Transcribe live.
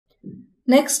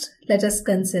Next, let us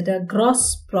consider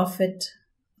gross profit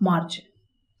margin.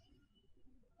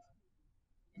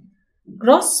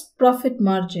 Gross profit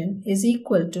margin is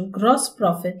equal to gross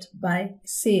profit by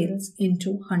sales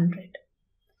into 100.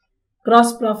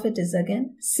 Gross profit is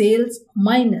again sales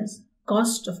minus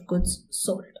cost of goods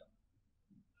sold.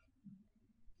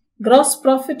 Gross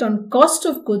profit on cost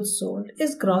of goods sold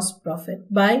is gross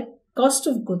profit by cost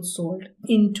of goods sold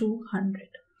into 100.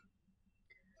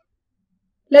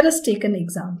 Let us take an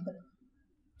example.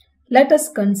 Let us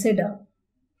consider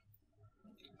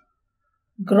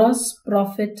gross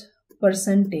profit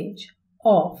percentage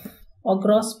of or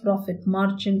gross profit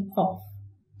margin of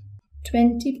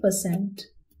 20%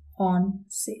 on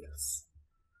sales.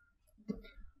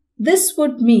 This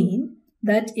would mean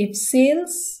that if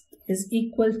sales is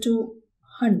equal to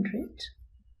 100,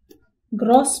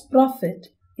 gross profit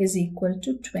is equal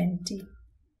to 20.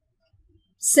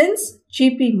 Since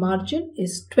GP margin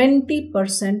is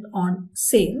 20% on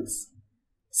sales,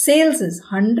 sales is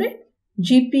 100,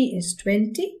 GP is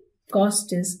 20,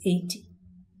 cost is 80.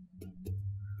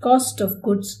 Cost of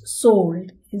goods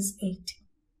sold is 80.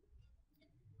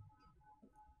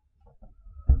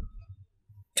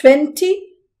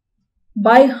 20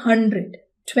 by 100.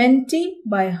 20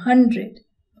 by 100.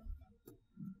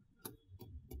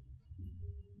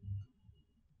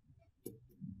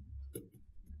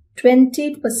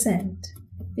 20%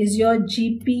 is your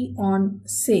GP on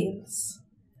sales.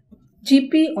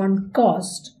 GP on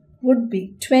cost would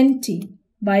be 20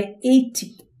 by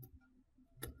 80,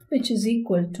 which is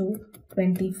equal to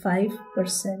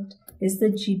 25% is the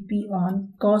GP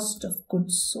on cost of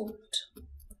goods sold.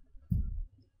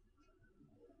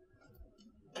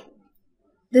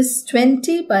 This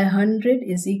 20 by 100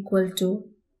 is equal to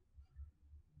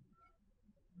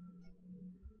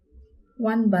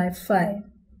 1 by 5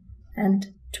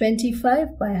 and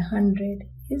 25 by 100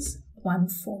 is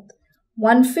 1/4.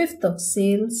 1/5 of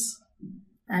sales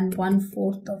and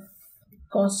 1/4 of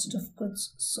cost of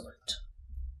goods sold.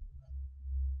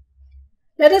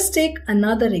 Let us take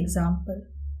another example.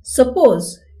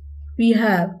 Suppose we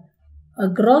have a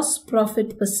gross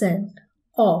profit percent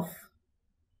of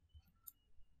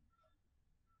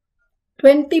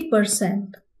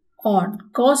 20% on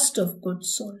cost of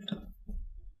goods sold.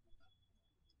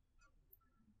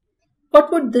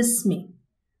 What would this mean?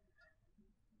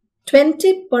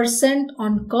 20%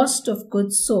 on cost of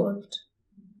goods sold.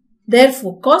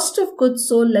 Therefore, cost of goods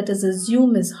sold, let us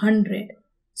assume, is 100,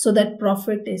 so that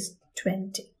profit is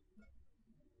 20.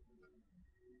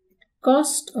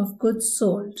 Cost of goods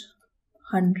sold,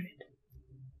 100.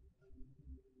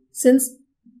 Since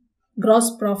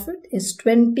gross profit is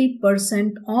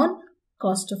 20% on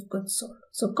cost of goods sold.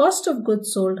 So, cost of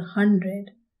goods sold,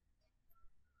 100.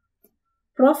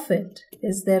 Profit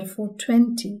is therefore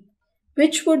 20,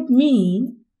 which would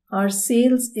mean our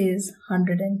sales is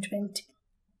 120.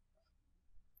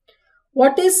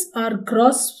 What is our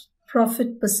gross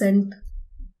profit percent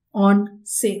on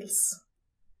sales?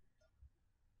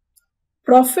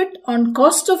 Profit on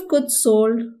cost of goods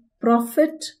sold,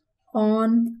 profit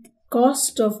on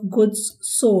cost of goods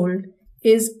sold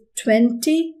is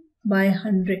 20 by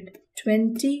 100.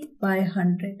 20 by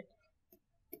 100.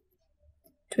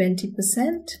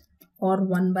 20% or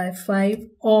 1 by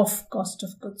 5 of cost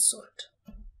of goods sold.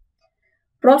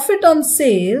 Profit on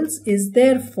sales is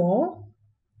therefore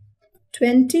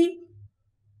 20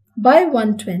 by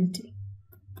 120,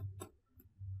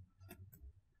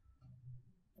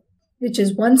 which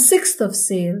is 1/6 of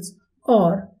sales,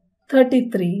 or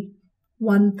 33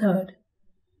 1/3.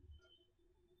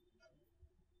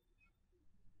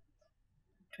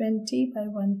 20 by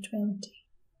 120.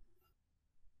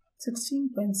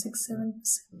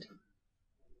 16.67%,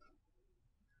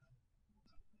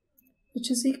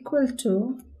 which is equal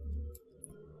to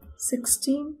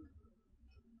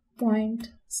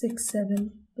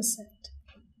 16.67%.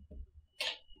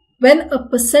 When a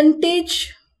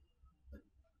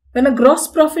gross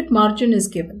profit margin is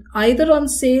given, either on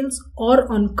sales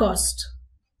or on cost,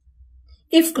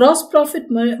 if gross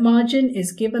profit margin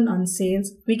is given on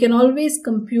sales, we can always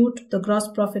compute the gross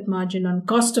profit margin on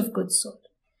cost of goods sold.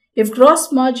 If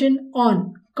gross margin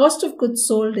on cost of goods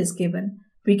sold is given,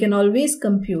 we can always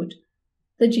compute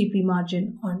the GP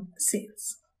margin on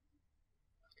sales.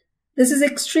 This is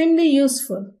extremely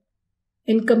useful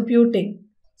in computing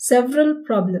several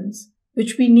problems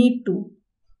which we need to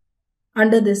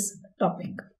under this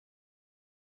topic.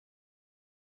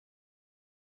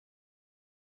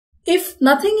 If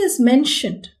nothing is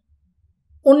mentioned,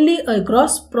 only a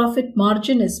gross profit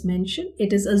margin is mentioned,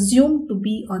 it is assumed to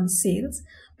be on sales,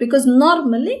 because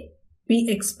normally we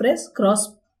express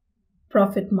gross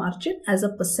profit margin as a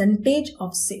percentage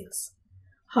of sales.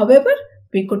 However,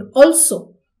 we could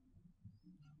also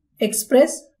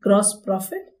express gross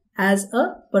profit as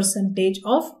a percentage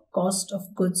of cost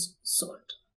of goods sold.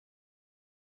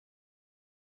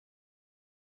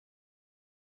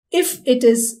 If it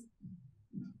is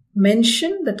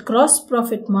mentioned that gross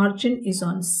profit margin is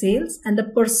on sales and a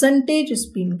percentage is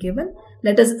being given,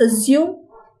 let us assume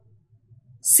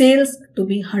sales to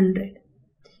be 100.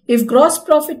 If gross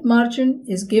profit margin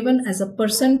is given as a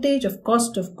percentage of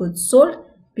cost of goods sold,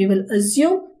 we will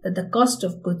assume that the cost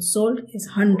of goods sold is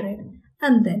 100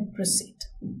 and then proceed.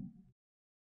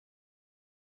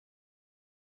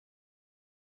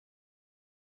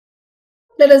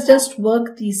 Let us just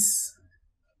work these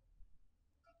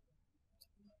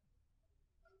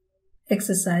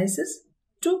exercises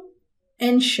to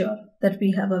ensure that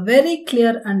we have a very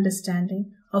clear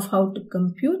understanding of how to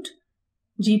compute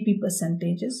GP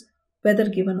percentages, whether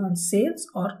given on sales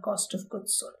or cost of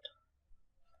goods sold.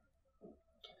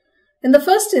 In the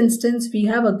first instance, we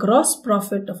have a gross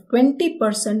profit of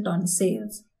 20% on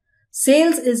sales.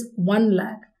 Sales is 1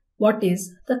 lakh. What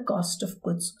is the cost of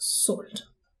goods sold?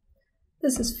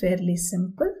 This is fairly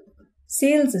simple.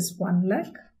 Sales is 1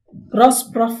 lakh. Gross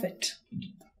profit.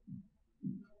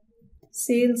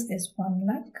 Sales is 1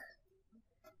 lakh.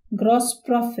 Gross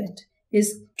profit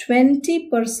is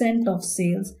 20% of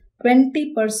sales.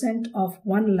 20% of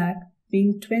 1 lakh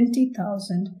being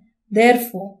 20,000.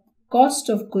 Therefore, cost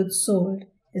of goods sold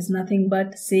is nothing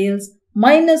but sales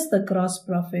minus the gross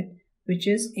profit, which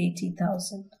is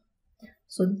 80,000.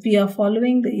 So we are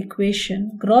following the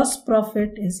equation gross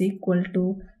profit is equal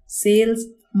to sales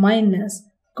minus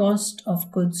cost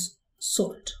of goods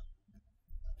sold.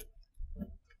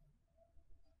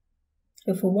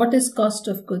 Therefore, what is cost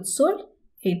of goods sold?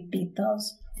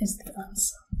 80,000 is the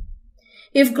answer.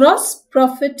 If gross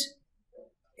profit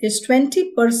is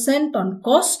 20% on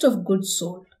cost of goods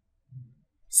sold,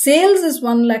 sales is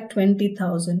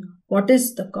 1,20,000. What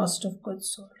is the cost of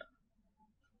goods sold?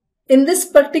 In this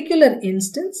particular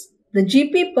instance, the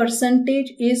GP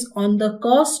percentage is on the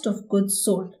cost of goods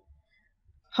sold.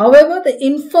 However, the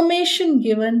information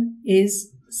given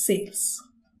is sales.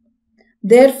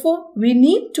 Therefore, we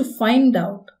need to find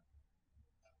out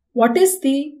what is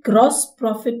the gross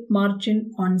profit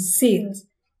margin on sales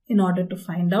in order to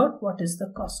find out what is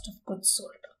the cost of goods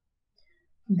sold.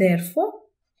 Therefore,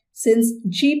 since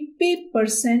GP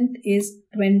percent is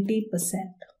 20%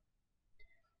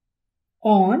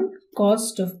 on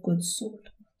cost of goods sold,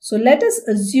 so let us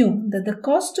assume that the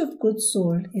cost of goods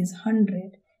sold is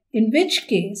 100, in which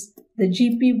case the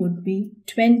GP would be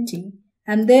 20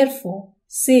 and therefore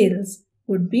sales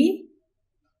would be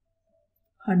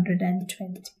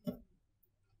 120.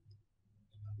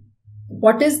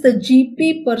 What is the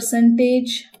GP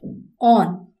percentage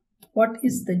on? What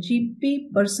is the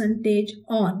GP percentage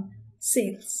on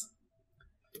sales?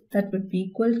 That would be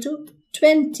equal to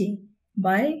 20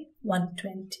 by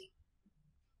 120.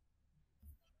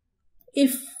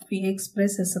 If we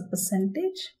express as a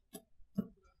percentage,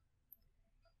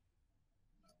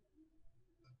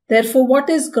 therefore, what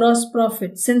is gross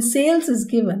profit? Since sales is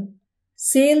given,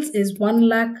 sales is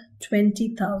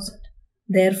 1,20,000.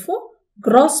 Therefore,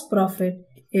 gross profit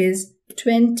is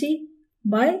 20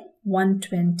 by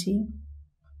 120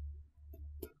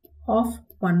 of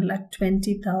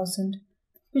 1,20,000,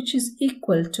 which is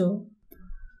equal to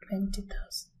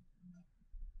 20,000.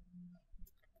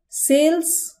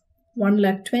 Sales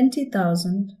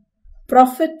 1,20,000,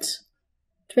 profit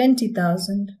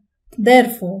 20,000.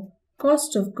 Therefore,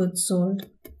 cost of goods sold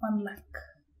 1 lakh.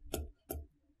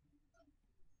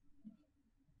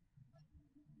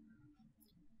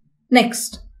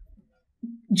 Next,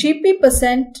 GP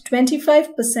percent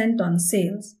 25% on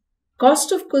sales.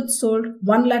 Cost of goods sold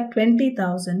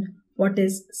 1,20,000. What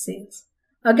is sales?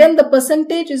 Again, the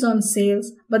percentage is on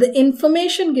sales, but the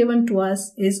information given to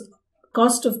us is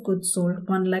cost of goods sold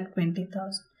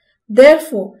 1,20,000.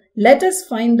 Therefore, let us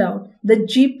find out the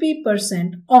GP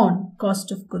percent on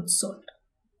cost of goods sold.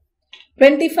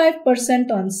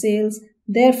 25% on sales.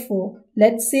 Therefore,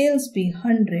 let sales be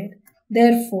 100.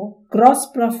 Therefore, gross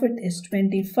profit is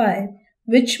 25,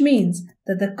 which means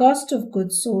that the cost of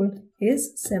goods sold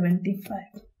is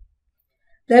 75.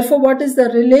 Therefore, what is the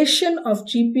relation of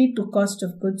GP to cost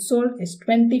of goods sold is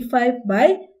 25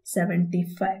 by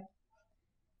 75.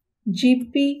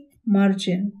 GP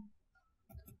margin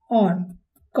on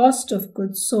cost of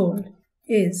goods sold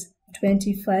is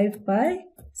 25 by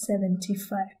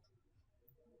 75.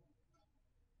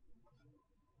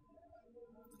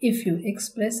 If you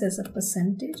express as a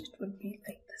percentage, it would be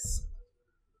like this.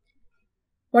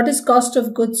 What is cost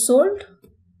of goods sold?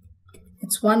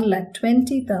 It's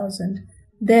 1,20,000.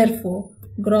 Therefore,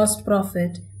 gross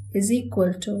profit is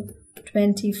equal to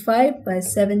 25 by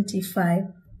 75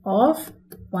 of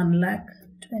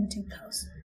 1,20,000,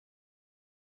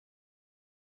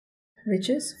 which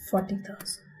is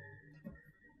 40,000.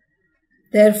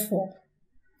 Therefore,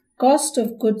 cost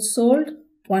of goods sold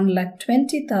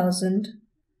 1,20,000,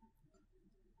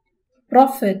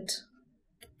 profit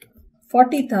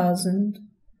 40,000.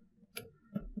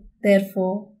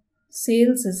 Therefore,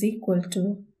 sales is equal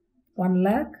to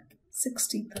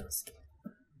 1,60,000.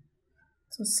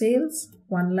 So sales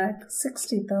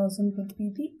 1,60,000 would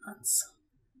be the answer.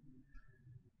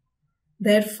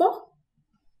 Therefore,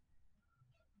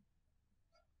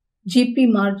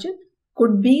 GP margin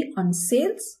could be on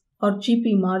sales or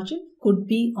GP margin could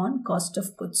be on cost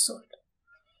of goods sold.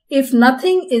 If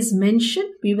nothing is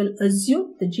mentioned, we will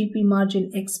assume the GP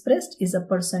margin expressed is a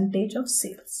percentage of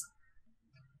sales.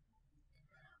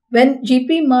 When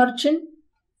GP margin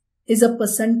is a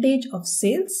percentage of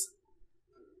sales,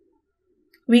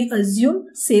 we assume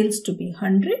sales to be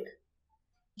 100,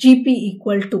 GP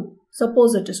equal to,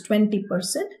 suppose it is 20%,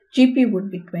 GP would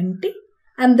be 20,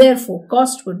 and therefore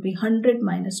cost would be 100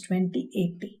 minus 20,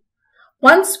 80.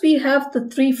 Once we have the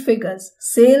three figures,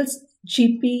 sales,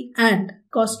 GP and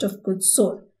cost of goods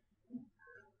sold,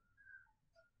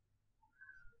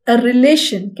 a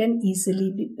relation can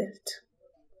easily be built.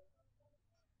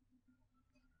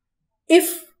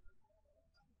 If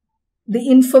the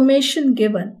information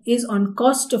given is on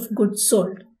cost of goods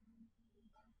sold,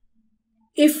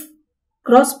 if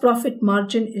gross profit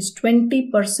margin is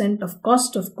 20% of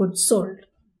cost of goods sold,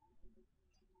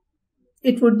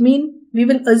 it would mean we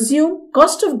will assume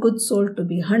cost of goods sold to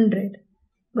be 100,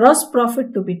 gross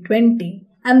profit to be 20,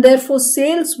 and therefore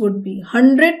sales would be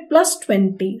 100 plus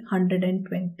 20,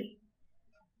 120.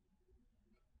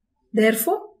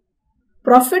 Therefore,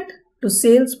 profit to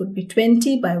sales would be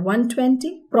 20 by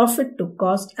 120, profit to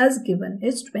cost as given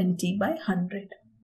is 20 by 100.